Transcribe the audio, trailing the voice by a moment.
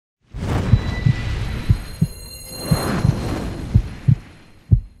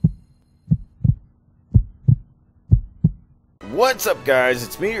What's up, guys?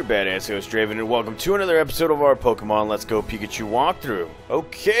 It's me, your badass host Draven, and welcome to another episode of our Pokemon Let's Go Pikachu walkthrough.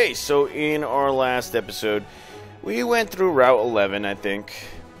 Okay, so in our last episode, we went through Route 11, I think,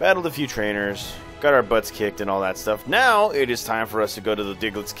 battled a few trainers, got our butts kicked and all that stuff. Now it is time for us to go to the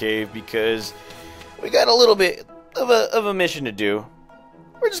Diglett's Cave because we got a little bit of a mission to do.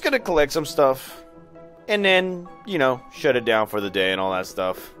 We're just gonna collect some stuff and then, you know, shut it down for the day and all that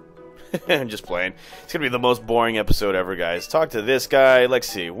stuff. I'm just playing. It's gonna be the most boring episode ever, guys. Talk to this guy. Let's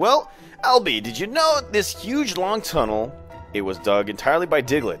see. Well, Albie, did you know this huge long tunnel, it was dug entirely by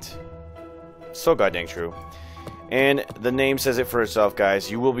Diglett? So goddamn true. And the name says it for itself, guys.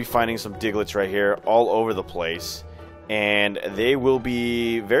 You will be finding some Digletts right here all over the place. And they will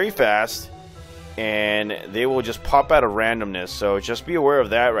be very fast. And they will just pop out of randomness. So just be aware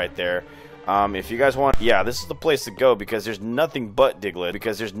of that right there. If you guys want, yeah, this is the place to go because there's nothing but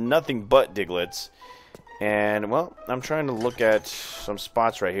Digletts. And, well, I'm trying to look at some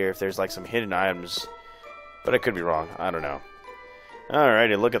spots right here if there's like some hidden items, but I could be wrong. I don't know.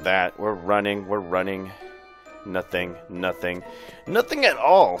 Alrighty, look at that. We're running. Nothing at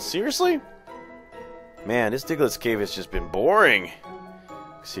all. Seriously? Man, this Diglett's Cave has just been boring.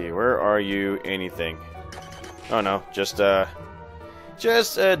 Let's see, where are you? Anything? Oh no, just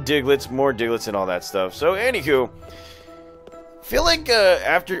Digletts, more Digletts and all that stuff. So, anywho, feel like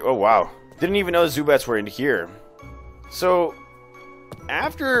after... Oh, wow. Didn't even know the Zubats were in here. So,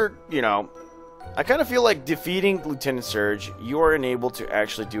 after, you know, I kind of feel like defeating Lieutenant Surge, you are enabled to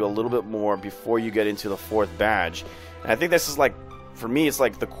actually do a little bit more before you get into the 4th badge. And I think this is like, for me, it's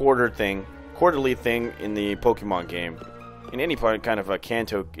like the quarterly thing in the Pokemon game. In any kind of a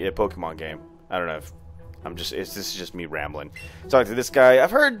Kanto Pokemon game. I don't know if... this is just me rambling. Talk to this guy.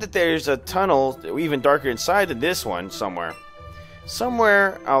 I've heard that there's a tunnel even darker inside than this one somewhere.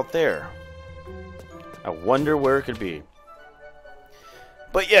 Somewhere out there. I wonder where it could be.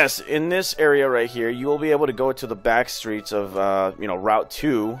 But yes, in this area right here, you will be able to go to the back streets of, you know, Route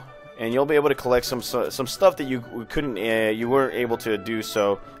 2, and you'll be able to collect some stuff that you weren't able to do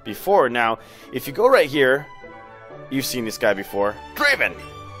so before. Now, if you go right here, you've seen this guy before, Draven.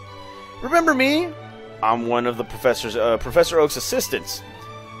 Remember me? I'm one of the Professor Oak's assistants.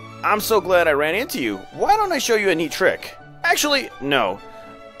 I'm so glad I ran into you. Why don't I show you a neat trick? Actually, no.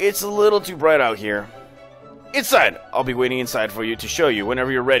 It's a little too bright out here. Inside! I'll be waiting inside for you to show you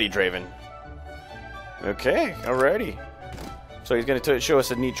whenever you're ready, Draven. Okay, alrighty. So he's going to show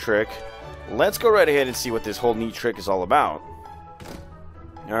us a neat trick. Let's go right ahead and see what this whole neat trick is all about.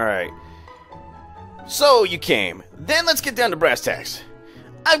 Alright. So, you came. Then let's get down to brass tacks.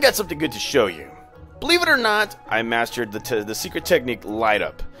 I've got something good to show you. Believe it or not, I mastered the secret technique, Light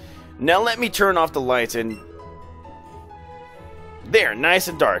Up. Now let me turn off the lights and... There, nice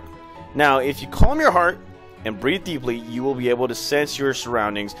and dark. Now, if you calm your heart and breathe deeply, you will be able to sense your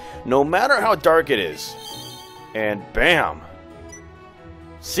surroundings, no matter how dark it is. And bam!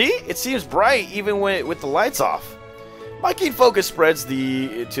 See? It seems bright even with the lights off. My keen focus spreads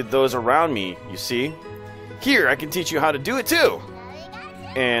to those around me, you see? Here, I can teach you how to do it too!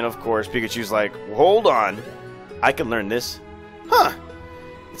 And, of course, Pikachu's like, well, hold on. I can learn this. Huh.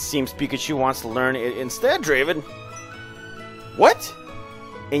 It seems Pikachu wants to learn it instead, Draven. What?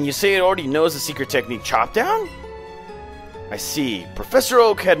 And you say it already knows the secret technique, Chop Down? I see. Professor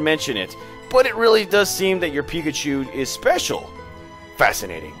Oak had mentioned it, but it really does seem that your Pikachu is special.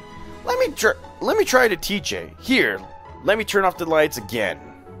 Fascinating. Let me try to teach you. Here, let me turn off the lights again.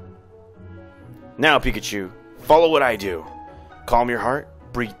 Now, Pikachu, follow what I do. Calm your heart.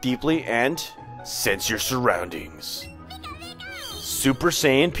 Breathe deeply and sense your surroundings. Super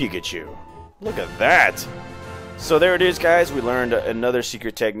Saiyan Pikachu. Look at that. So there it is, guys. We learned another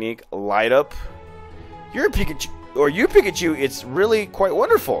secret technique, Light Up. Your Pikachu, it's really quite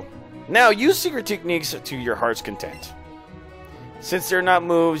wonderful. Now use secret techniques to your heart's content. Since they're not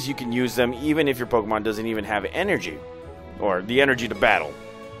moves, you can use them even if your Pokemon doesn't even have energy, or the energy to battle.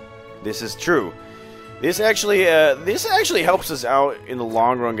 This is true. This actually helps us out in the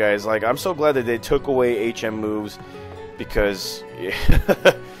long run, guys. Like, I'm so glad that they took away HM moves because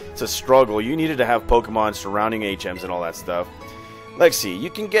it's a struggle. You needed to have Pokemon surrounding HMs and all that stuff. Let's see. You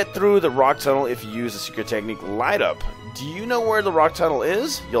can get through the rock tunnel if you use the secret technique Light Up. Do you know where the rock tunnel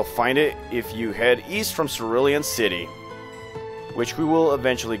is? You'll find it if you head east from Cerulean City, which we will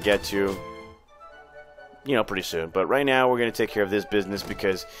eventually get to, you know, pretty soon. But right now, we're going to take care of this business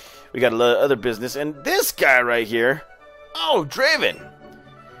because we got a lot of other business. And this guy right here. Oh, Draven.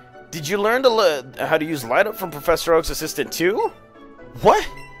 Did you learn how to use Light Up from Professor Oak's assistant too? What?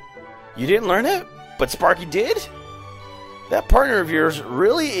 You didn't learn it? But Sparky did? That partner of yours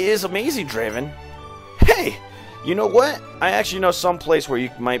really is amazing, Draven. Hey, You know what? I actually know some place where you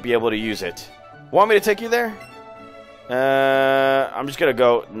might be able to use it. Want me to take you there? I'm just gonna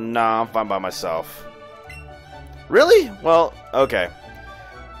go. Nah, I'm fine by myself. Really? Well, okay.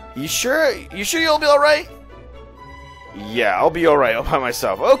 You sure? You sure you'll be all right? Yeah, I'll be all right all by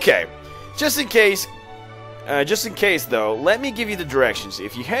myself. Okay. Just in case though, let me give you the directions.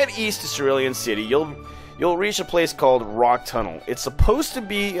 If you head east to Cerulean City, you'll reach a place called Rock Tunnel. It's supposed to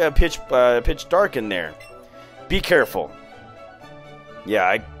be pitch dark in there. Be careful.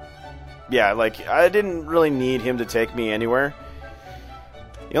 Yeah, like, I didn't really need him to take me anywhere.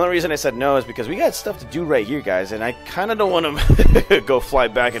 The only reason I said no is because we got stuff to do right here, guys, and I kind of don't want to go fly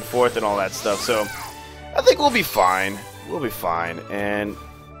back and forth and all that stuff, so I think we'll be fine. We'll be fine. And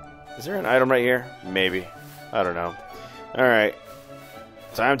is there an item right here? Maybe. I don't know. Alright.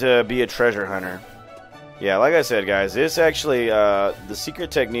 Time to be a treasure hunter. Yeah, like I said, guys, this actually, the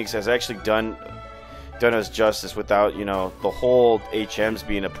secret techniques has actually done us justice without, you know, the whole HMs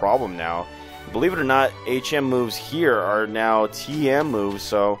being a problem now. Believe it or not, HM moves here are now TM moves,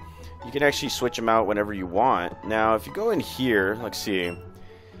 so you can actually switch them out whenever you want. Now, if you go in here, let's see.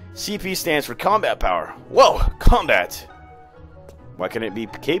 CP stands for combat power. Whoa, combat! Why can't it be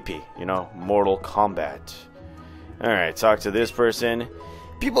KP? You know, Mortal Kombat. Alright, talk to this person.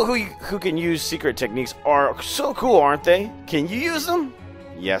 People who can use secret techniques are so cool, aren't they? Can you use them?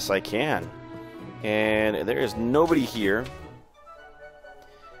 Yes, I can. And there is nobody here.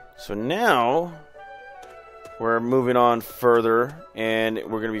 So now we're moving on further, and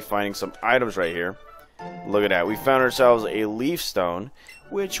we're going to be finding some items right here. Look at that. We found ourselves a Leaf Stone,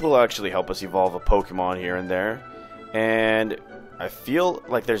 which will actually help us evolve a Pokemon here and there. And I feel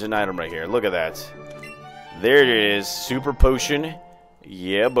like there's an item right here. Look at that. There it is. Super Potion.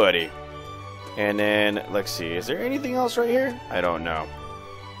 Yeah, buddy. And then, let's see. Is there anything else right here? I don't know.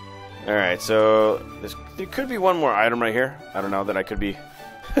 Alright, so there could be one more item right here. I don't know, that I could be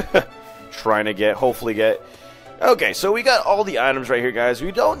trying to get, hopefully get. Okay, so we got all the items right here, guys.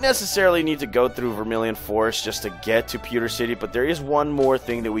 We don't necessarily need to go through Vermilion Forest just to get to Pewter City, but there is one more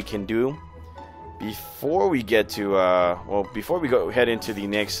thing that we can do before we get to, before we go head into the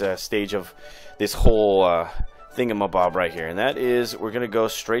next stage of this whole thingamabob right here. And that is, we're going to go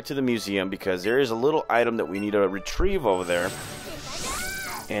straight to the museum because there is a little item that we need to retrieve over there.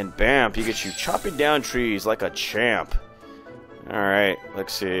 And bam, Pikachu chopping down trees like a champ. Alright,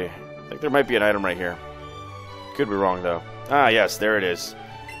 let's see. I think there might be an item right here. Could be wrong, though. Ah, yes, there it is.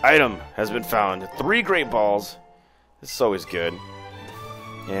 Item has been found. 3 Great Balls. This is always good.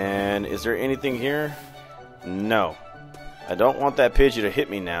 And is there anything here? No. I don't want that Pidgey to hit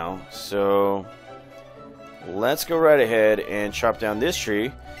me now. So let's go right ahead and chop down this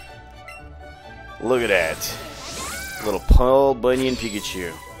tree. Look at that. Little Paul Bunyan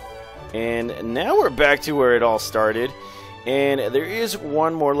Pikachu. And now we're back to where it all started. And there is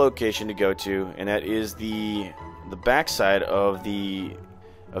one more location to go to, and that is the backside of the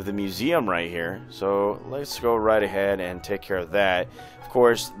museum right here. So let's go right ahead and take care of that. Of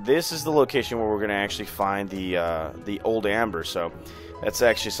course, this is the location where we're going to actually find the old Amber. So that's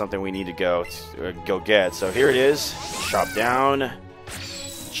actually something we need to go get. So here it is. Chop down.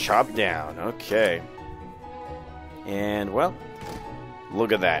 Chop down. Okay. And, well,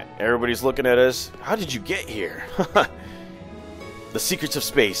 look at that. Everybody's looking at us. How did you get here? The secrets of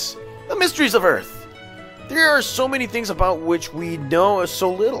space. The mysteries of Earth. There are so many things about which we know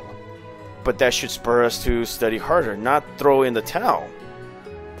so little. But that should spur us to study harder, not throw in the towel.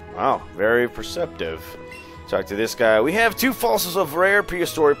 Wow, very perceptive. Talk to this guy. We have 2 fossils of rare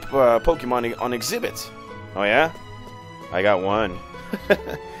prehistoric Pokemon on exhibit. Oh, yeah? I got 1.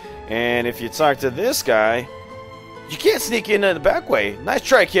 And if you talk to this guy... You can't sneak in the back way. Nice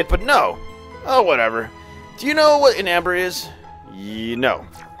try, kid, but no. Oh, whatever. Do you know what an amber is? No.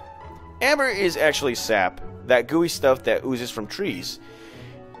 Amber is actually sap, that gooey stuff that oozes from trees.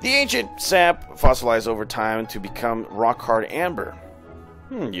 The ancient sap fossilized over time to become rock-hard amber.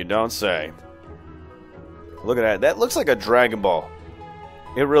 You don't say. Look at that. That looks like a Dragon Ball.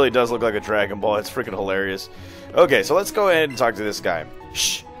 It really does look like a Dragon Ball. It's freaking hilarious. Okay, so let's go ahead and talk to this guy.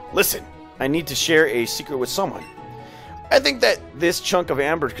 Shh. Listen. I need to share a secret with someone. I think that this chunk of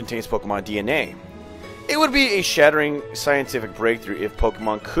amber contains Pokemon DNA. It would be a shattering scientific breakthrough if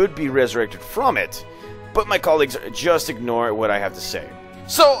Pokemon could be resurrected from it, but my colleagues just ignore what I have to say.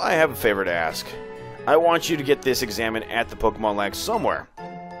 So I have a favor to ask. I want you to get this examined at the Pokemon Lab somewhere.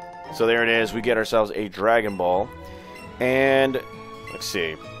 So there it is. We get ourselves a Dragon Ball. And let's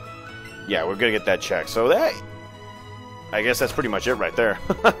see. Yeah, we're going to get that checked. So that, I guess that's pretty much it right there.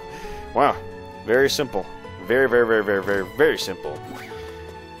 Wow. Very simple. Very, very, very, very, very, very simple.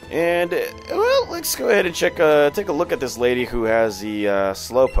 And, well, let's go ahead and take a look at this lady who has the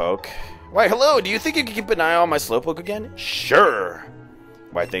Slowpoke. Why, hello, do you think you can keep an eye on my Slowpoke again? Sure.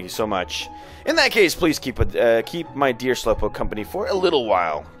 Why, thank you so much. In that case, please keep my dear Slowpoke company for a little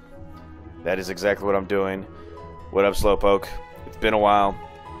while. That is exactly what I'm doing. What up, Slowpoke? It's been a while.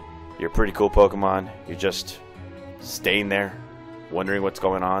 You're a pretty cool Pokemon. You're just staying there, wondering what's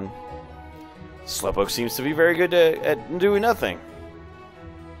going on. Slowpoke seems to be very good at doing nothing.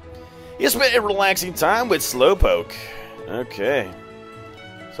 You spent a relaxing time with Slowpoke. Okay.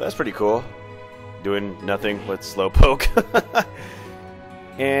 So that's pretty cool. Doing nothing with Slowpoke.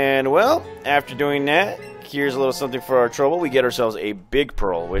 And, well, after doing that, here's a little something for our trouble. We get ourselves a big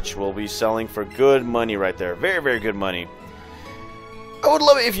pearl, which we'll be selling for good money right there. Very, very good money. I would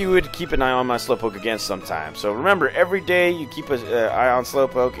love it if you would keep an eye on my Slowpoke again sometime. So remember, every day you keep an eye on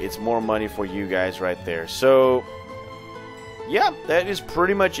Slowpoke, it's more money for you guys right there. So, yeah, that is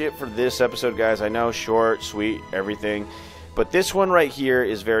pretty much it for this episode, guys. I know, short, sweet, everything. But this one right here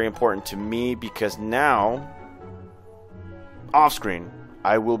is very important to me because now, off screen,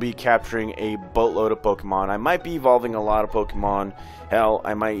 I will be capturing a boatload of Pokemon. I might be evolving a lot of Pokemon. Hell,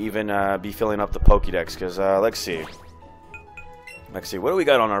 I might even be filling up the Pokedex because, let's see. Let's see, what do we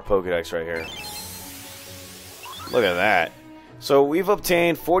got on our Pokedex right here? Look at that. So we've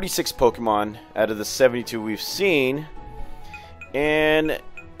obtained 46 Pokemon out of the 72 we've seen. And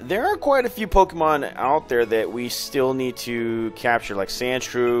there are quite a few Pokemon out there that we still need to capture, like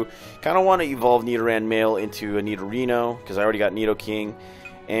Sandshrew. Kind of want to evolve Nidoran Male into a Nidorino, because I already got Nidoking.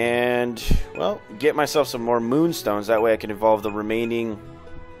 And, well, get myself some more Moonstones. That way I can evolve the remaining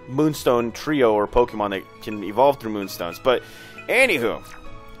Moonstone trio or Pokemon that can evolve through Moonstones. But, anywho,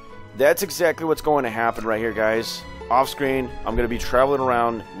 that's exactly what's going to happen right here, guys. Off screen, I'm going to be traveling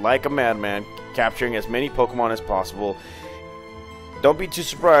around like a madman, capturing as many Pokemon as possible. Don't be too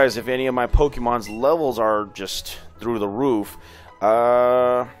surprised if any of my Pokemon's levels are just through the roof.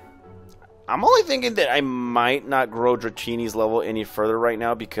 I'm only thinking that I might not grow Dratini's level any further right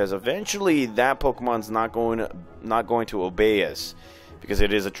now because eventually that Pokemon's not going to obey us because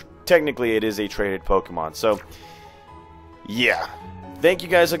it is technically it is a traded Pokemon. So yeah, thank you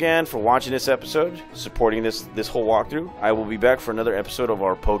guys again for watching this episode, supporting this whole walkthrough. I will be back for another episode of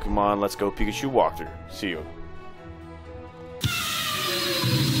our Pokemon Let's Go Pikachu walkthrough. See you.